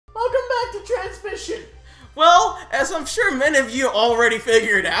mission? Well, as I'm sure many of you already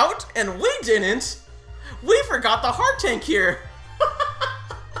figured out, and we didn't, we forgot the heart tank here.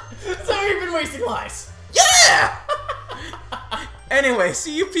 So we've been wasting lives. Yeah! Anyway,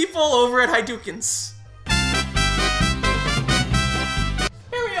 see you people over at Haidukins.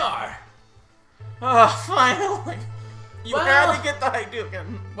 Here we are. Finally. You had to get the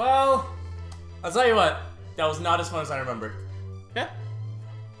Hadouken. Well, I'll tell you what. That was not as fun as I remembered. Yeah?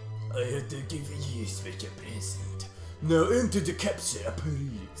 I had to give you a special present. Now into the capsule,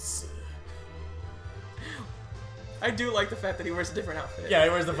 please. I do like the fact that he wears a different outfit. Yeah, he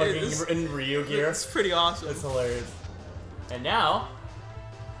wears the fucking in Ryu gear. It's pretty awesome. It's hilarious. And now...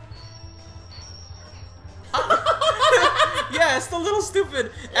 Yeah, it's the little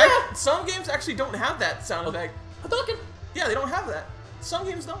stupid... Yeah. Some games actually don't have that sound effect. Hadouken! Yeah, they don't have that. Some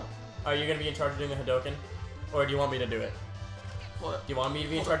games don't. Are you going to be in charge of doing a Hadouken? Or do you want me to do it? What? Do you want me to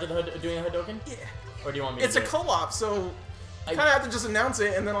be in charge of doing a Hadouken? Yeah. Or do you want me It's to a do it? co-op, so I kind of have to just announce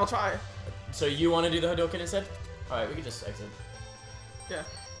it and then I'll try. So you want to do the Hadouken instead? Alright, we can just exit. Yeah.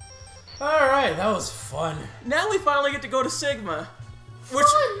 Alright, that was fun. Now we finally get to go to Sigma. Which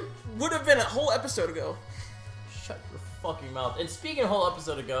would have been a whole episode ago. Shut your fucking mouth. And speaking of a whole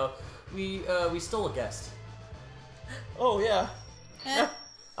episode ago, we stole a guest. Oh, yeah.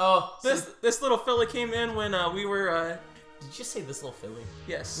 Oh, This little fella came in when we were, Did you just say this little filly?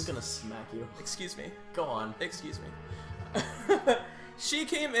 Yes. I'm gonna smack you. Excuse me. Go on. Excuse me. She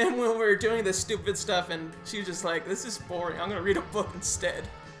came in when we were doing this stupid stuff, and she was just like, this is boring, I'm gonna read a book instead.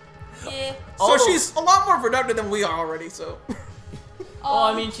 Yeah. So she's a lot more productive than we are already, so... Well,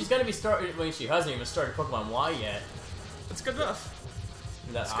 I mean, she's gonna be started. Well, she hasn't even started Pokemon Y yet. It's good enough.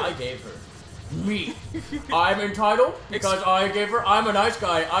 That I gave her. Me. I'm entitled because I gave her. I'm a nice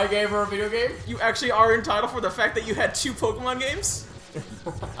guy. I gave her a video game. You actually are entitled for the fact that you had 2 Pokemon games?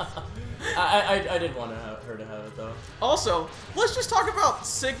 I did want her to have it though. Also, let's just talk about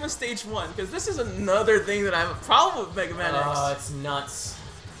Sigma Stage 1, because this is another thing that I have a problem with Mega Man X. Oh, it's nuts.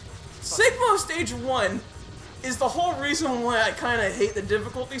 Sigma Stage 1 is the whole reason why I kind of hate the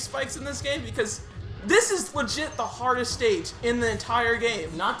difficulty spikes in this game, because this is legit the hardest stage in the entire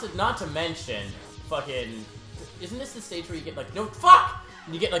game. Not to mention, fucking, isn't this the stage where you get like no fuck?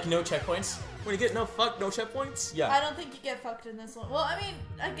 You get like no checkpoints. When you get no checkpoints? Yeah. I don't think you get fucked in this one. Well, I mean,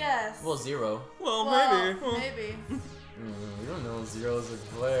 I guess. Well, 0. Well, Well, maybe. Well, maybe. We don't know if 0 is a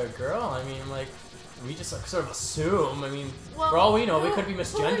boy or girl. I mean, like, we just like, sort of assume. I mean, Well, for all we know, we could be Who are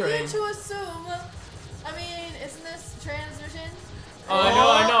misgendering. you to assume? I mean, isn't this transition? Oh,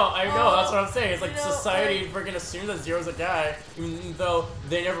 I know. That's what I'm saying. It's like You know, society freaking assumes that 0's a guy, even though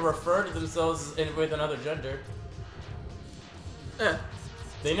they never refer to themselves with another gender.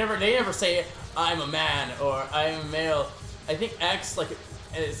 They never say I'm a man or I'm a male. I think X, like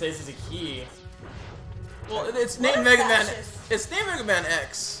it says, is a key. well, it's What named a Mega Man. fascist. It's named Mega Man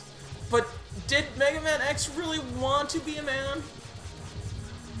X. But did Mega Man X really want to be a man?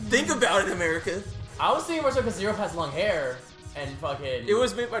 Think about it, America. I was thinking more so because 0 has long hair and fucking. It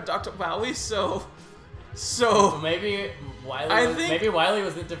was made by Dr. Bowie, so Maybe Wily. I think- maybe Wily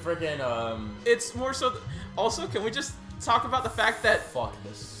was into freaking it's more so. Also, can we just talk about the fact that Fuck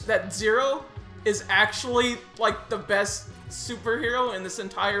this. that 0 is actually like the best superhero in this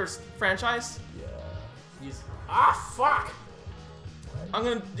entire franchise? Yeah. He's fuck.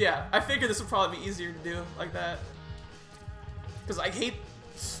 Yeah, I figured this would probably be easier to do like that. Because I hate,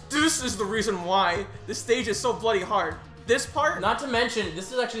 this is the reason why this stage is so bloody hard. This part, Not to mention,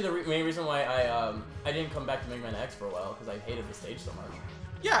 this is actually the main reason why I didn't come back to Mega Man X for a while because I hated the stage so much.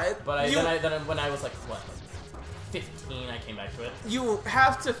 yeah, But then when I was like what, 15, I came back to it. you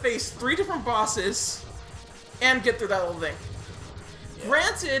have to face 3 different bosses and get through that whole thing. Yeah.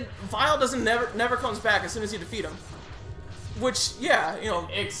 Granted, Vile doesn't never comes back as soon as you defeat him. Which, yeah, you know,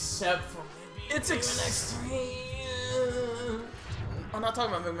 Except for maybe It's Mega Man X3. I'm not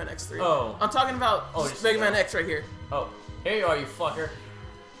talking about Mega Man X3. Oh. I'm talking about just Mega Man that. X right here. Oh, here you are, you fucker.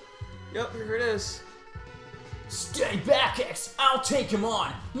 Yep, here it is. Stay back, X. I'll take him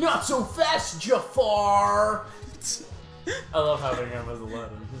on. Not so fast, Jafar. I love having him as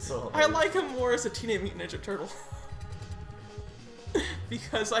 11. He's so I like him more as a Teenage Mutant Ninja Turtle.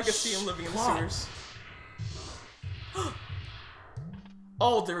 Because I could see him living in the What? sewers.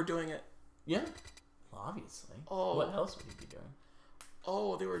 Oh, they were doing it. Yeah. Well, obviously. Oh. What else would he be doing?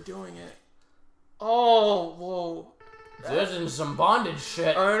 Oh, they were doing it. Oh, whoa. This is some bondage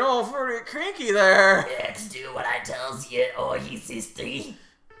shit. I know, pretty cranky there. X, do what I tells you, or he sister.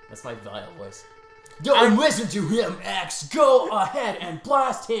 That's my Vile voice. I'm- Don't listen to him, X. Go ahead and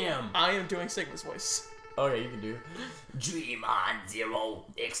blast him. I am doing Sigma's voice. Okay, you can do. Dream on, Zero.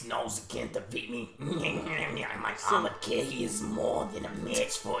 X knows you can't defeat me. My armored key is more than a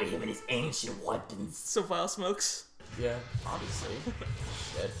match for him and his ancient weapons. So Vile smokes. Yeah, obviously.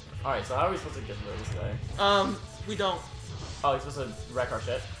 Shit. Alright, so how are we supposed to get rid of this guy? We don't. Oh, he's supposed to wreck our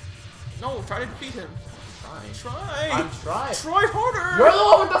shit? No, try to defeat him. Trying. Try. I'm trying. Try harder. You're the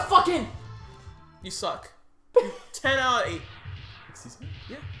one with the fucking... You suck. You're 10 out of 8. Excuse me?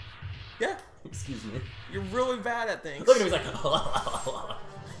 Yeah. Yeah. Excuse me. You're really bad at things. Look at him, he's like...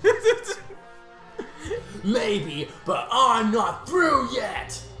 Maybe, but I'm not through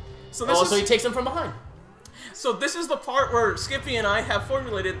yet! So this so he takes him from behind. So this is the part where Skippy and I have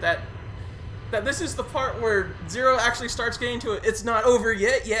formulated that this is the part where Zero actually starts getting to it. It's not over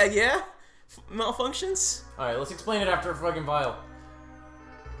yet. Yeah. Malfunctions. Alright, let's explain it after fucking Vile.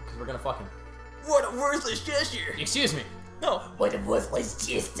 Because we're gonna fuck him. What a worthless gesture. Excuse me. No. What a worthless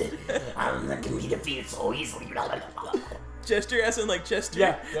gesture. I'm not gonna be defeated so easily. Gesture as in like gesture?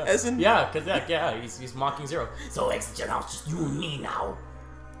 Yeah. As in... Yeah, because he's mocking Zero. So, Exogen, I'll just you and me now.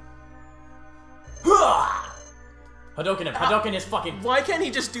 Hadouken him. Hadouken is fucking... Why can't he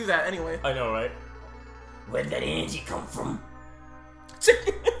just do that anyway? I know, right? Where'd that energy come from?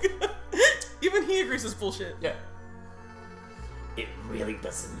 Even he agrees it's bullshit. Yeah. It really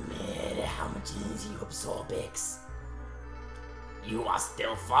doesn't matter how much energy you absorb, X. You are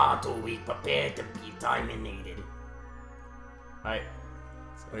still far too weak prepared to be terminated. Alright.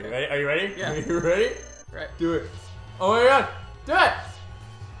 Are you ready? Are you ready? Yeah. Are you ready? Right. Do it. Oh my god! Do it!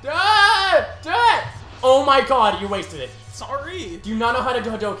 Do it! Do it! Oh my god, you wasted it. Sorry. Do you not know how to do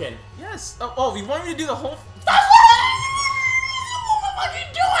Hadouken? Yes. Oh, you want me to do the whole... That's what am I fucking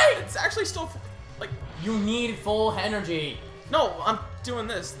doing? It's actually still... Like... You need full energy. No, I'm doing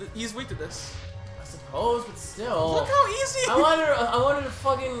this. He's weak to this. I suppose, but still. Look how easy! I wanted to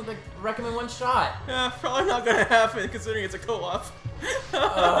fucking like recommend one shot. Yeah, probably not gonna happen considering it's a co-op.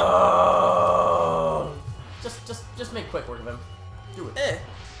 Just make quick work of him. Do it.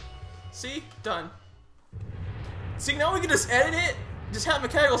 See? Done. See, now we can just edit it. Just have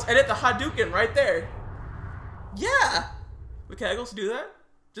Mechanicals edit the Hadouken right there. Yeah! Mechanicals, do that.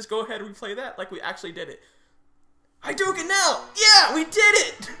 Just go ahead and replay that like we actually did it. Hadouken now! Yeah, we did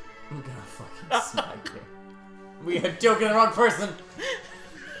it! I'm gonna fucking smack you. We are joking the wrong person.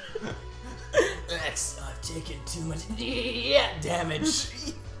 X, I've taken too much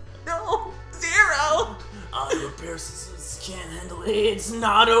damage. No! Zero! All your repair systems can't handle it. It's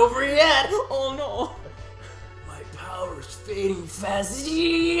not over yet. Oh no! My power is fading fast.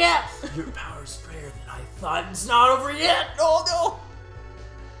 Yeah. Your power is greater than I thought. It's not over yet. Oh no!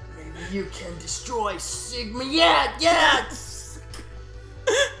 Maybe you can destroy Sigma. Yeah.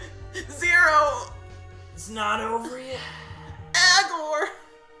 Zero! It's not over yet. Agor!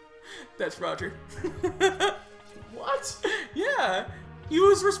 That's Roger. What? Yeah, he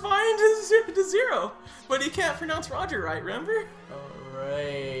was responding to Zero, but he can't pronounce Roger right, remember?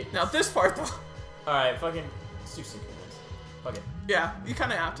 Alright. Now this part though. Alright, fucking let's do some commands. Fuck it. Yeah, you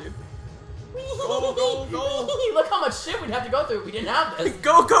kinda have to. Go! Look how much shit we'd have to go through if we didn't have this.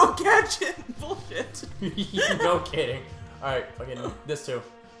 Go, Gadget! Bullshit. No kidding. Alright, fucking this too.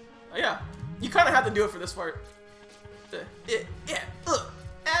 Yeah, you kinda have to do it for this part.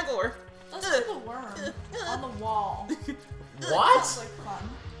 Agor! Let's do the worm on the wall. What? Sounds like fun.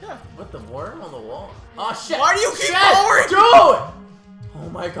 Yeah. What, the worm on the wall? Oh shit! Why do you keep Shit! lowering? Dude! Oh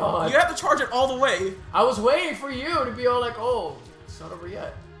my god. You have to charge it all the way. I was waiting for you to be all like, oh, it's not over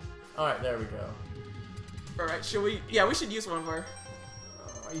yet. Alright, there we go. Alright, should we? Yeah, we should use one of our...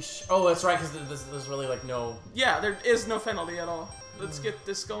 Are you oh, that's right, because there's really like no... Yeah, there is no penalty at all. Let's get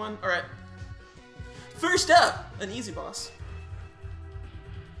this going. Alright. First up, an easy boss.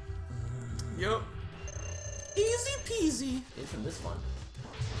 Yup. Easy peasy. Isn't this one?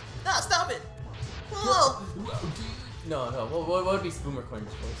 Ah, stop it! Oh. No. What would be Boomer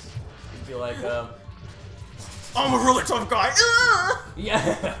Coin's voice? It'd be like, I'm a really tough guy.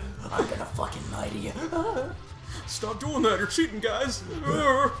 yeah. I'm gonna fucking lie to you. Stop doing that, you're cheating, guys.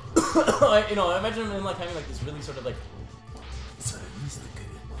 Like, you know, imagine him like having like this really sort of like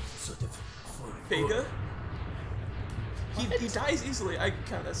Vega? He dies easily. I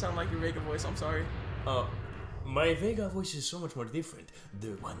kind of sound like your Vega voice, I'm sorry. My Vega voice is so much more different. The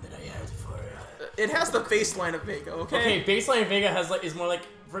one that I had for It has the baseline of Vega, okay? Okay, baseline Vega has like is more like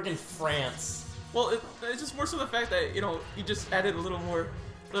friggin' France. Well, it's just more so the fact that, you know, you just added a little more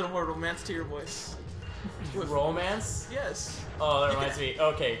romance to your voice. Romance? Yes. Oh, that reminds me.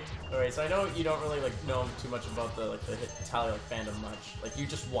 Okay, alright. So I know you don't really like know too much about the Italia fandom much. Like you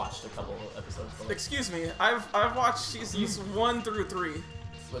just watched a couple of episodes. But, like, Excuse me, I've watched seasons 1 through 3.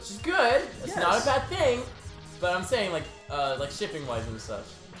 which is good. It's not Yes. a bad thing. But I'm saying like shipping wise and such.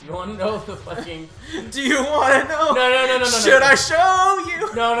 Do you want to know the fucking? Do you want to know? No. Should I show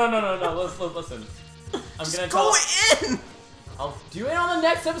you? No. Listen. I'm gonna Go in. I'll do it on the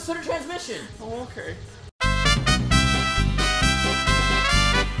next episode of Transmission. Oh, okay.